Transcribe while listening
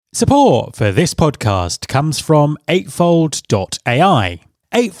Support for this podcast comes from Eightfold.ai.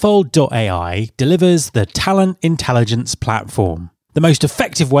 Eightfold.ai delivers the talent intelligence platform, the most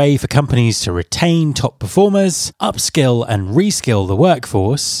effective way for companies to retain top performers, upskill and reskill the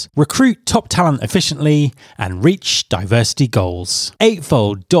workforce, recruit top talent efficiently, and reach diversity goals.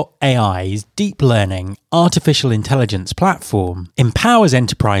 Eightfold.ai's deep learning artificial intelligence platform empowers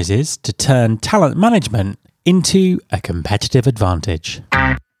enterprises to turn talent management into a competitive advantage.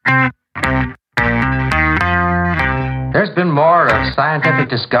 There's been more of scientific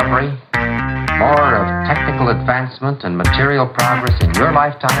discovery, more of technical advancement and material progress in your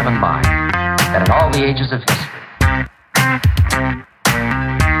lifetime and mine than in all the ages of history.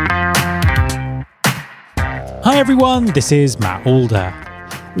 Hi everyone, this is Matt Alder.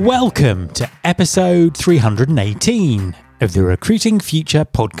 Welcome to episode 318 of the Recruiting Future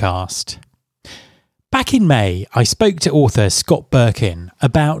podcast. Back in May, I spoke to author Scott Birkin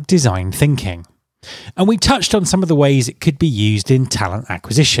about design thinking, and we touched on some of the ways it could be used in talent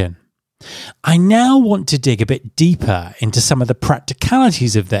acquisition. I now want to dig a bit deeper into some of the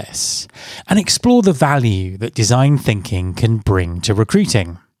practicalities of this and explore the value that design thinking can bring to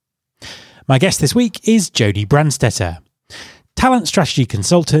recruiting. My guest this week is Jodie Brandstetter, talent strategy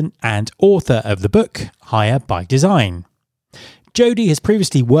consultant and author of the book Hire by Design. Jodie has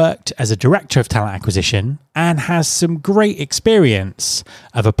previously worked as a director of talent acquisition and has some great experience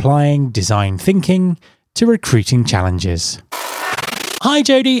of applying design thinking to recruiting challenges. Hi,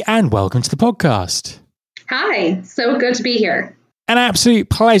 Jodie, and welcome to the podcast. Hi, so good to be here. An absolute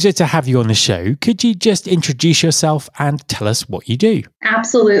pleasure to have you on the show. Could you just introduce yourself and tell us what you do?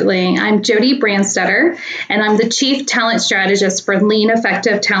 Absolutely. I'm Jodie Brandstetter, and I'm the Chief Talent Strategist for Lean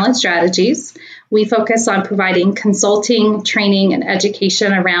Effective Talent Strategies. We focus on providing consulting, training, and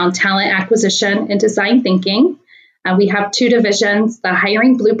education around talent acquisition and design thinking. We have two divisions, the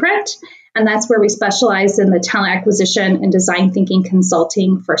Hiring Blueprint, and that's where we specialize in the talent acquisition and design thinking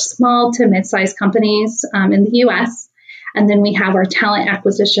consulting for small to mid-sized companies in the U.S., and then we have our Talent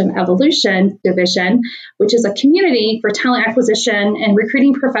Acquisition Evolution division, which is a community for talent acquisition and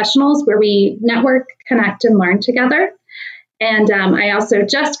recruiting professionals where we network, connect, and learn together. And I also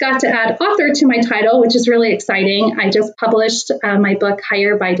just got to add author to my title, which is really exciting. I just published my book,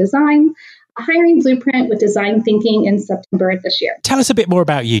 Hire by Design, a hiring blueprint with design thinking in September of this year. Tell us a bit more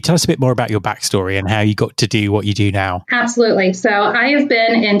about you. Tell us a bit more about your backstory and how you got to do what you do now. Absolutely. So I have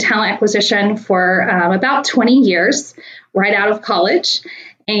been in talent acquisition for about 20 years, right out of college.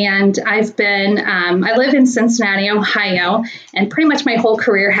 And I live in Cincinnati, Ohio, and pretty much my whole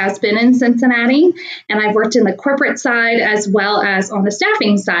career has been in Cincinnati. And I've worked in the corporate side as well as on the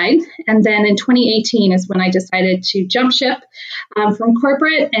staffing side. And then in 2018 is when I decided to jump ship from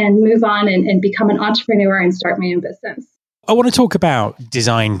corporate and move on and become an entrepreneur and start my own business. I want to talk about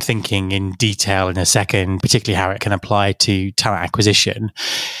design thinking in detail in a second, particularly how it can apply to talent acquisition.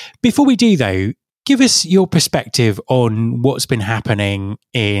 Before we do, though, give us your perspective on what's been happening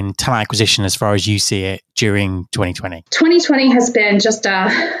in talent acquisition as far as you see it during 2020. 2020 has been just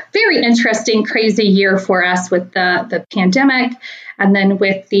a very interesting, crazy year for us with the pandemic, and then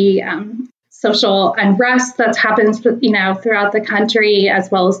with the social unrest that's happened, throughout the country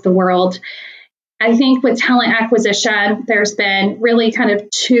as well as the world. I think with talent acquisition, there's been really kind of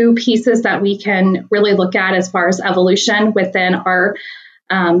two pieces that we can really look at as far as evolution within our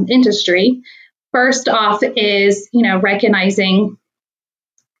industry. First off is, recognizing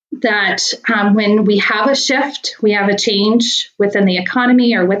that when we have a shift, we have a change within the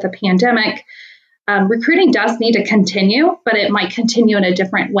economy or with a pandemic, recruiting does need to continue, but it might continue in a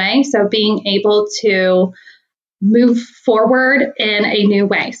different way. So being able to move forward in a new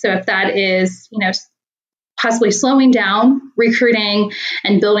way. So if that is, possibly slowing down recruiting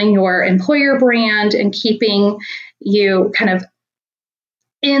and building your employer brand and keeping you kind of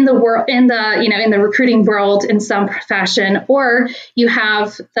in the world, in the recruiting world in some fashion, or you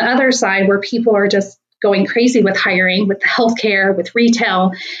have the other side where people are just going crazy with hiring, with healthcare, with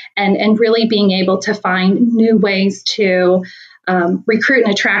retail, and really being able to find new ways to recruit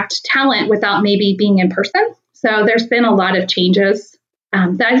and attract talent without maybe being in person. So there's been a lot of changes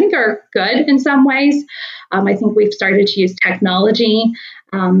that I think are good in some ways. I think we've started to use technology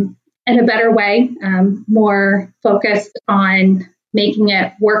in a better way, more focused on making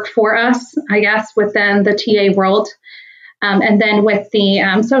it work for us, I guess, within the TA world. And then with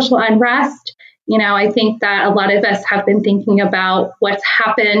the social unrest, I think that a lot of us have been thinking about what's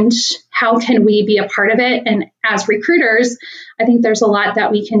happened, how can we be a part of it? And as recruiters, I think there's a lot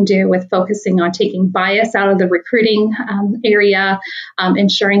that we can do with focusing on taking bias out of the recruiting area,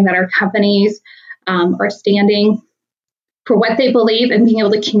 ensuring that our companies are standing for what they believe and being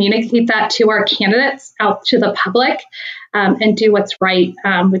able to communicate that to our candidates out to the public and do what's right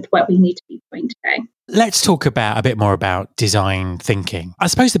with what we need to be doing today. Let's talk a bit more about design thinking. I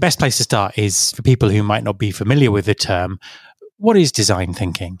suppose the best place to start is for people who might not be familiar with the term. What is design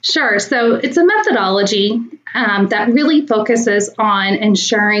thinking? Sure. So it's a methodology that really focuses on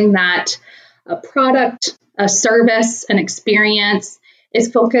ensuring that a product, a service, an experience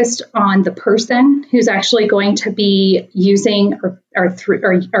is focused on the person who's actually going to be using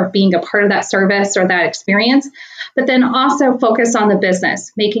or being a part of that service or that experience, but then also focus on the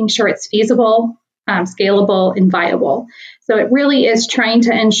business, making sure it's feasible, scalable, and viable. So it really is trying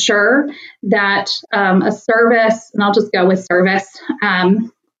to ensure that a service, and I'll just go with service,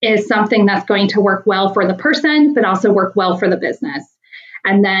 is something that's going to work well for the person, but also work well for the business.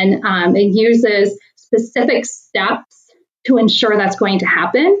 And then it uses specific steps to ensure that's going to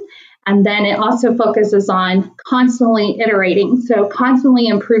happen. And then it also focuses on constantly iterating. So constantly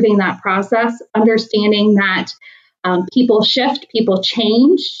improving that process, understanding that people shift, people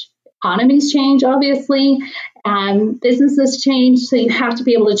change, economies change, obviously, businesses change. So you have to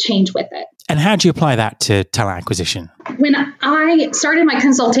be able to change with it. And how do you apply that to talent acquisition? When I started my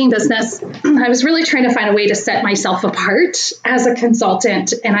consulting business, I was really trying to find a way to set myself apart as a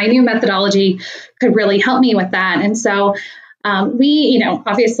consultant. And I knew methodology could really help me with that. And so we,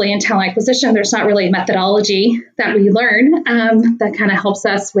 obviously in talent acquisition, there's not really a methodology that we learn that kind of helps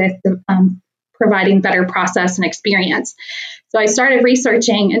us with providing better process and experience. So I started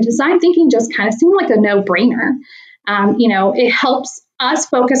researching, and design thinking just kind of seemed like a no-brainer. It helps us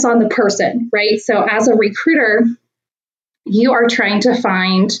focus on the person, right? So as a recruiter, you are trying to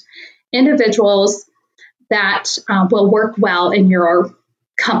find individuals that will work well in your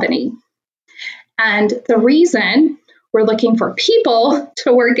company. And the reason we're looking for people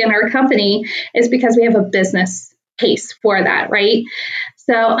to work in our company is because we have a business case for that, right?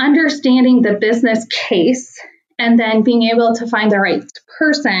 So understanding the business case and then being able to find the right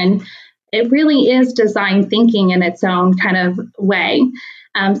person, it really is design thinking in its own kind of way.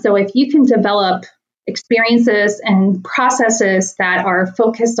 So if you can develop experiences and processes that are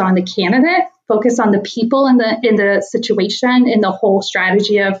focused on the candidate, focused on the people in the situation, in the whole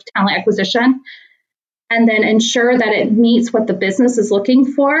strategy of talent acquisition, and then ensure that it meets what the business is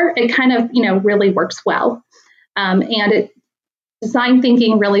looking for, it kind of, really works well. Design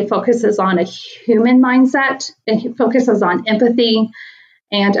thinking really focuses on a human mindset. It focuses on empathy.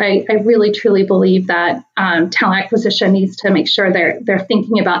 And I really, truly believe that talent acquisition needs to make sure they're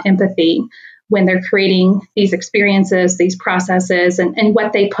thinking about empathy when they're creating these experiences, these processes, and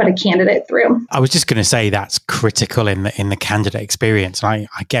what they put a candidate through. I was just going to say that's critical in the candidate experience. And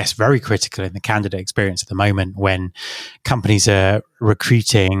I guess very critical in the candidate experience at the moment when companies are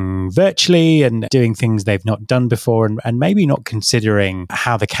recruiting virtually and doing things they've not done before and maybe not considering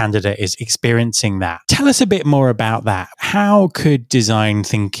how the candidate is experiencing that. Tell us a bit more about that. How could design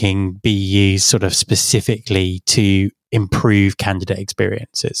thinking be used sort of specifically to improve candidate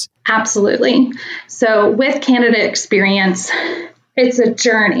experiences? Absolutely. So with candidate experience, it's a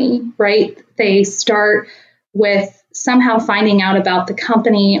journey, right? They start with somehow finding out about the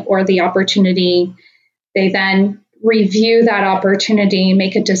company or the opportunity. They then review that opportunity,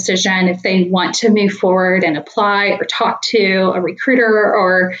 make a decision if they want to move forward and apply or talk to a recruiter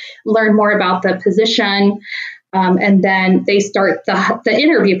or learn more about the position. And then they start the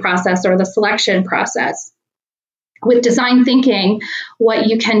interview process or the selection process. With design thinking, what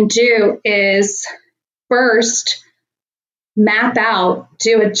you can do is first map out,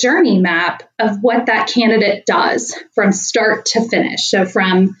 do a journey map of what that candidate does from start to finish. So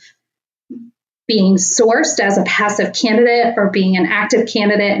from being sourced as a passive candidate or being an active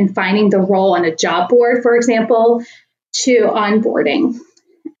candidate and finding the role on a job board, for example, to onboarding.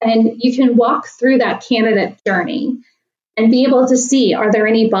 And you can walk through that candidate journey and be able to see, are there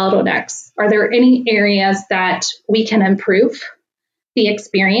any bottlenecks? Are there any areas that we can improve the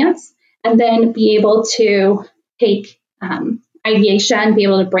experience? And then be able to take ideation, be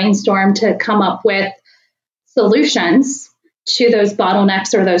able to brainstorm to come up with solutions to those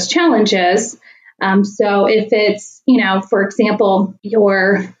bottlenecks or those challenges. So if it's, for example,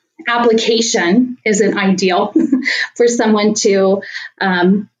 your application isn't ideal for someone to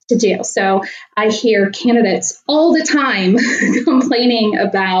do. So I hear candidates all the time complaining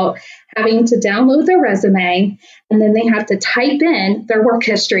about having to download their resume and then they have to type in their work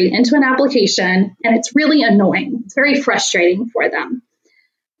history into an application, and it's really annoying. It's very frustrating for them.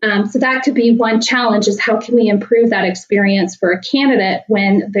 So that could be one challenge, is how can we improve that experience for a candidate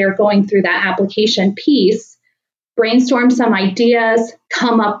when they're going through that application piece, brainstorm some ideas,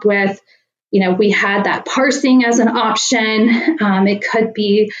 come up with we had that parsing as an option. It could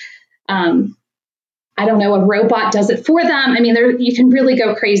be, I don't know, a robot does it for them. I mean, you can really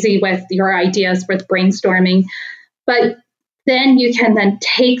go crazy with your ideas with brainstorming, but then you can then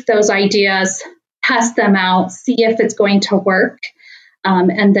take those ideas, test them out, see if it's going to work,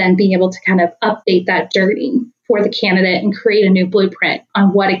 and then be able to kind of update that journey for the candidate and create a new blueprint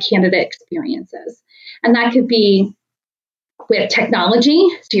on what a candidate experiences. And that could be with technology.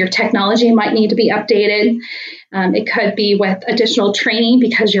 So your technology might need to be updated. It could be with additional training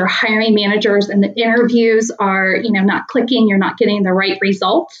because your hiring managers and the interviews are, not clicking, you're not getting the right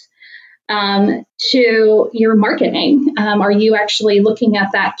results. To your marketing. Are you actually looking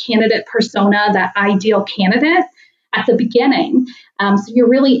at that candidate persona, that ideal candidate at the beginning? So you're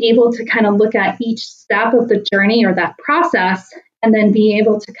really able to kind of look at each step of the journey or that process and then be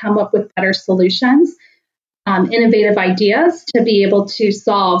able to come up with better solutions, innovative ideas to be able to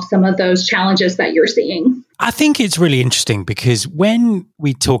solve some of those challenges that you're seeing. I think it's really interesting because when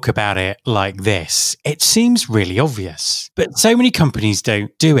we talk about it like this, it seems really obvious, but so many companies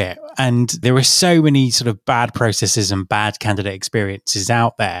don't do it. And there are so many sort of bad processes and bad candidate experiences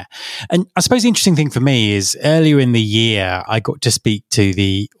out there. And I suppose the interesting thing for me is earlier in the year, I got to speak to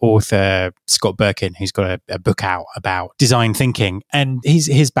the author, Scott Birkin, who's got a book out about design thinking. And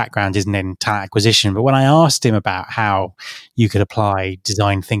his background isn't in talent acquisition. But when I asked him about how you could apply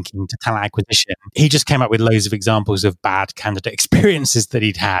design thinking to talent acquisition, he just came up with loads of examples of bad candidate experiences that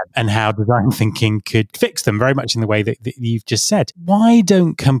he'd had and how design thinking could fix them, very much in the way that you've just said. Why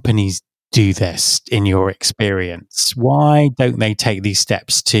don't companies do this in your experience? Why don't they take these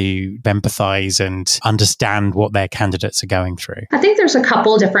steps to empathize and understand what their candidates are going through? I think there's a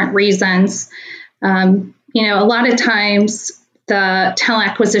couple different reasons. A lot of times the talent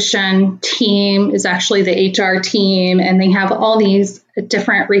acquisition team is actually the HR team, and they have all these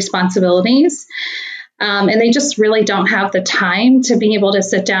different responsibilities. And they just really don't have the time to be able to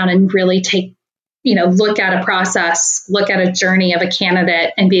sit down and really take, look at a process, look at a journey of a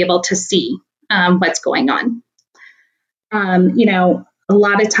candidate and be able to see what's going on. A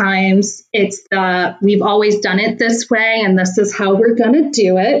lot of times it's we've always done it this way and this is how we're going to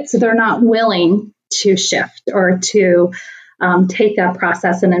do it. So they're not willing to shift or to take that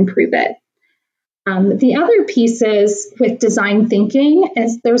process and improve it. The other pieces with design thinking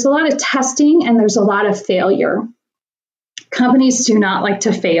is there's a lot of testing and there's a lot of failure. Companies do not like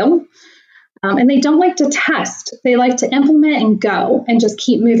to fail, and they don't like to test. They like to implement and go and just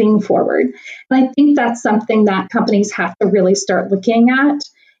keep moving forward. And I think that's something that companies have to really start looking at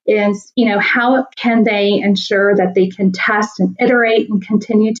is, how can they ensure that they can test and iterate and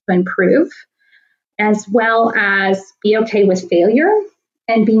continue to improve, as well as be okay with failure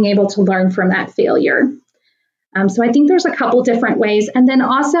and being able to learn from that failure. So I think there's a couple different ways. And then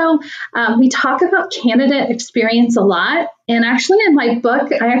also, we talk about candidate experience a lot. And actually in my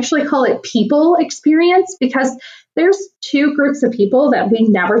book, I actually call it people experience because there's two groups of people that we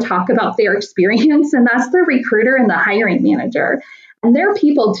never talk about their experience, and that's the recruiter and the hiring manager. And they're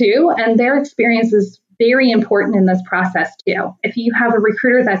people too, and their experience is very important in this process too. If you have a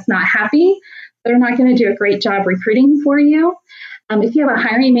recruiter that's not happy, they're not going to do a great job recruiting for you. If you have a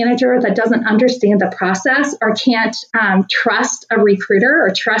hiring manager that doesn't understand the process or can't trust a recruiter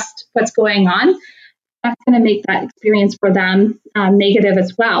or trust what's going on, that's going to make that experience for them negative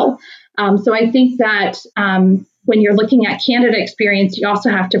as well. So I think that when you're looking at candidate experience, you also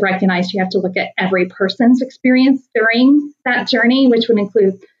have to recognize you have to look at every person's experience during that journey, which would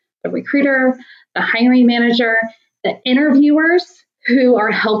include the recruiter, the hiring manager, the interviewers who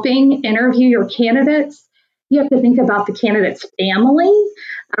are helping interview your candidates. You have to think about the candidate's family.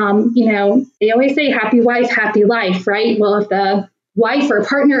 They always say happy wife, happy life, right? Well, if the wife or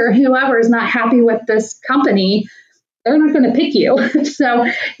partner or whoever is not happy with this company, they're not going to pick you. So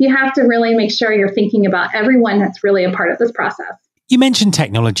you have to really make sure you're thinking about everyone that's really a part of this process. You mentioned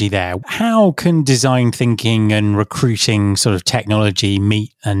technology there. How can design thinking and recruiting sort of technology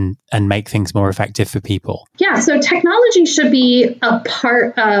meet and make things more effective for people? Yeah, so technology should be a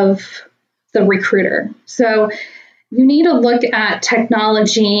part of the recruiter. So you need to look at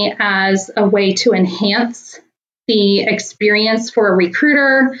technology as a way to enhance the experience for a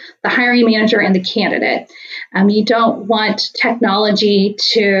recruiter, the hiring manager, and the candidate. You don't want technology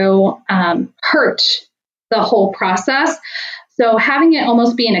to hurt the whole process. So having it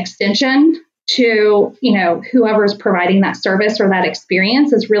almost be an extension to, whoever's providing that service or that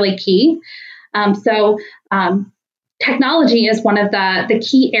experience is really key. Technology is one of the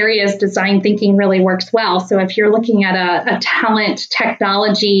key areas design thinking really works well. So if you're looking at a talent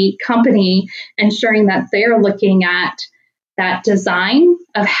technology company, ensuring that they're looking at that design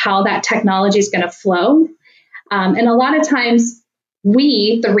of how that technology is going to flow. And a lot of times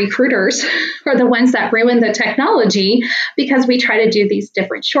we, the recruiters, are the ones that ruin the technology because we try to do these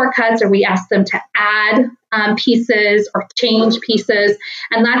different shortcuts, or we ask them to add pieces or change pieces.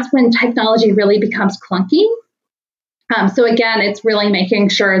 And that's when technology really becomes clunky. So again, it's really making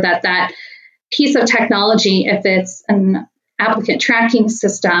sure that that piece of technology, if it's an applicant tracking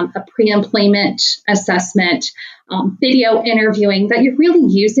system, a pre-employment assessment, video interviewing, that you're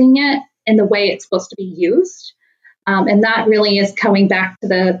really using it in the way it's supposed to be used. And that really is coming back to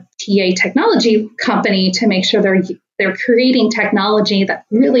the TA technology company to make sure they're creating technology that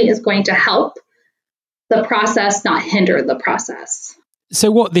really is going to help the process, not hinder the process. So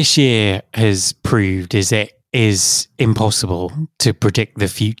what this year has proved is it is impossible to predict the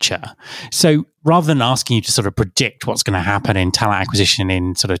future. So rather than asking you to sort of predict what's going to happen in talent acquisition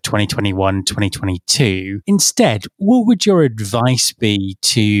in sort of 2021, 2022, instead, what would your advice be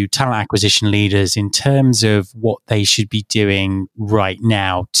to talent acquisition leaders in terms of what they should be doing right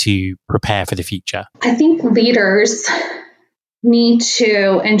now to prepare for the future? I think leaders need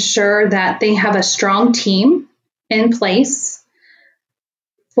to ensure that they have a strong team in place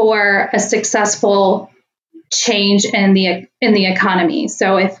for a successful change in the economy.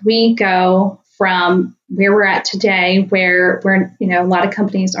 So if we go from where we're at today, where a lot of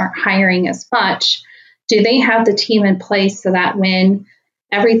companies aren't hiring as much, do they have the team in place so that when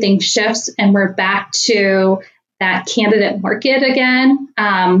everything shifts and we're back to that candidate market again,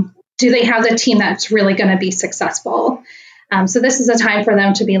 do they have the team that's really going to be successful? So this is a time for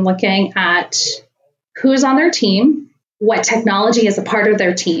them to be looking at who's on their team, what technology is a part of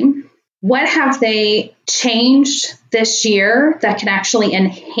their team, what have they changed this year that can actually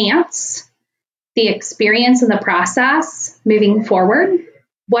enhance the experience and the process moving forward?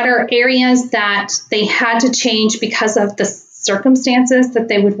 What are areas that they had to change because of the circumstances that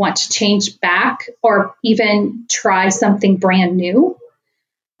they would want to change back or even try something brand new?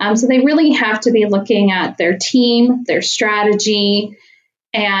 So they really have to be looking at their team, their strategy,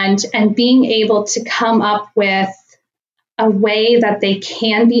 and being able to come up with a way that they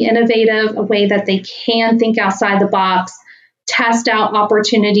can be innovative, a way that they can think outside the box, test out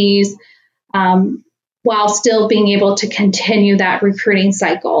opportunities, while still being able to continue that recruiting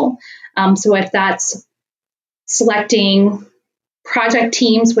cycle. So if that's selecting project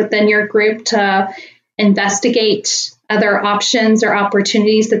teams within your group to investigate other options or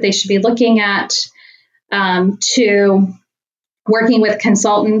opportunities that they should be looking at, to working with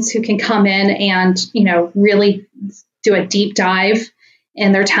consultants who can come in and, really do a deep dive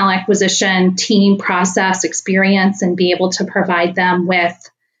in their talent acquisition team process experience and be able to provide them with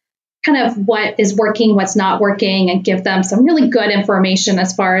kind of what is working, what's not working, and give them some really good information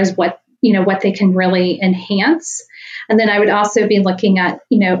as far as what they can really enhance. And then I would also be looking at,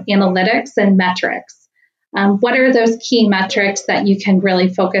 analytics and metrics. What are those key metrics that you can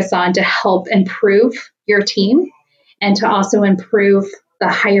really focus on to help improve your team and to also improve the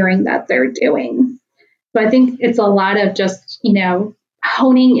hiring that they're doing? So I think it's a lot of just,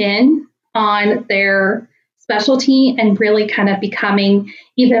 honing in on their specialty and really kind of becoming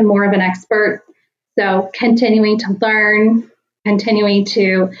even more of an expert. So continuing to learn, continuing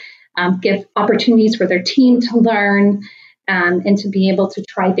to give opportunities for their team to learn and to be able to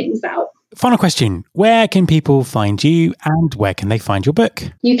try things out. Final question. Where can people find you and where can they find your book?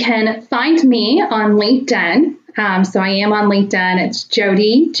 You can find me on LinkedIn. So I am on LinkedIn. It's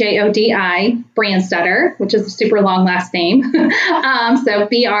Jodi, Jodi Brandstetter, which is a super long last name. So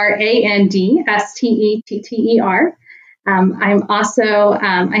Brandstetter. I'm also,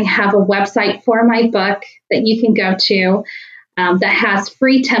 I have a website for my book that you can go to that has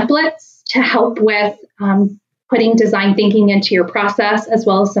free templates to help with putting design thinking into your process, as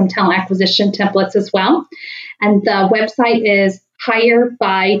well as some talent acquisition templates as well. And the website is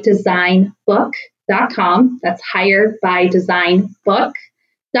hirebydesignbook.com. That's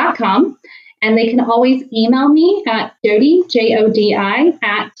hirebydesignbook.com. And they can always email me at Jodi, Jodi,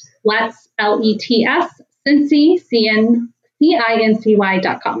 at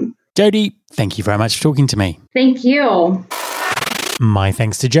Cincy.com. Jodi, thank you very much for talking to me. Thank you. My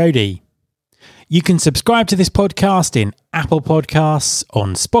thanks to Jodi. You can subscribe to this podcast in Apple Podcasts,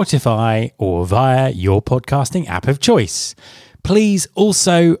 on Spotify, or via your podcasting app of choice. Please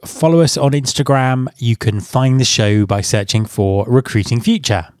also follow us on Instagram. You can find the show by searching for Recruiting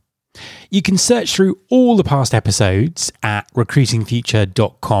Future. You can search through all the past episodes at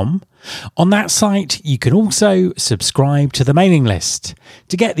recruitingfuture.com. On that site, you can also subscribe to the mailing list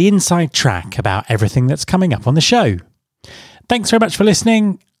to get the inside track about everything that's coming up on the show. Thanks very much for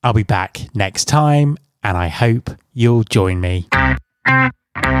listening. I'll be back next time. and I hope you'll join me.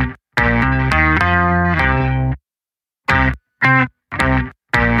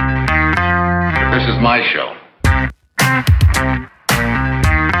 This is my show.